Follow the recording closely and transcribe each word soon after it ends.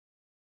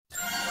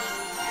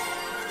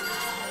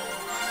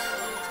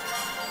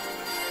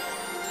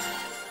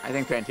I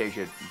think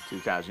Fantasia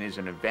 2000 is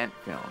an event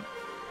film,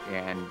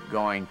 and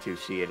going to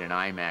see it in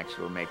IMAX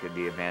will make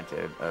the event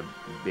a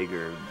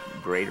bigger,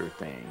 greater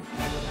thing.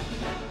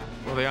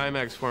 Well, the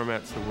IMAX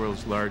format's the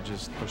world's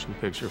largest motion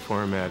picture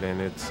format,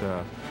 and it's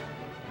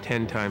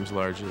 10 times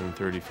larger than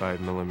 35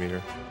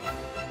 millimeter.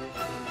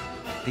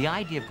 The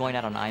idea of going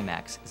out on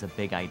IMAX is a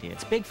big idea.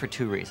 It's big for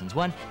two reasons.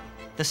 One,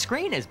 the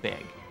screen is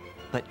big,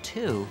 but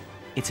two,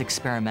 it's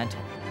experimental.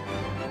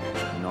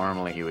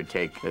 Normally you would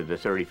take the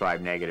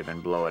 35 negative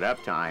and blow it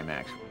up to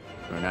IMAX.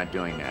 We're not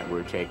doing that.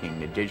 We're taking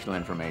the digital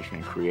information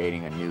and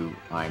creating a new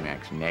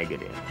IMAX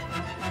negative.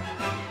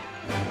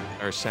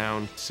 Our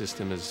sound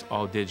system is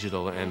all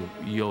digital, and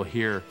you'll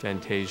hear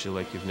Fantasia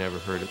like you've never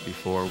heard it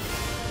before.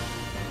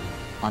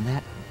 On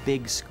that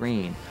big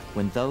screen,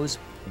 when those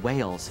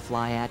whales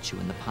fly at you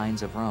in the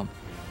Pines of Rome,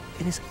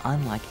 it is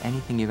unlike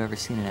anything you've ever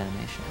seen in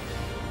animation.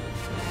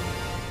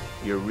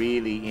 You're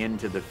really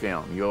into the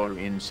film. You're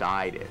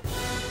inside it.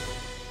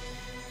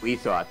 We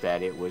thought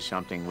that it was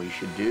something we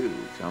should do,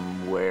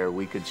 somewhere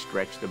we could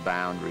stretch the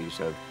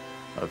boundaries of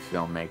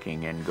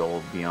filmmaking and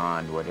go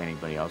beyond what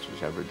anybody else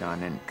has ever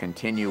done and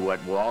continue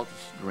what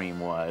Walt's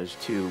dream was,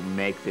 to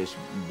make this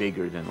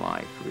bigger than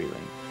life, really.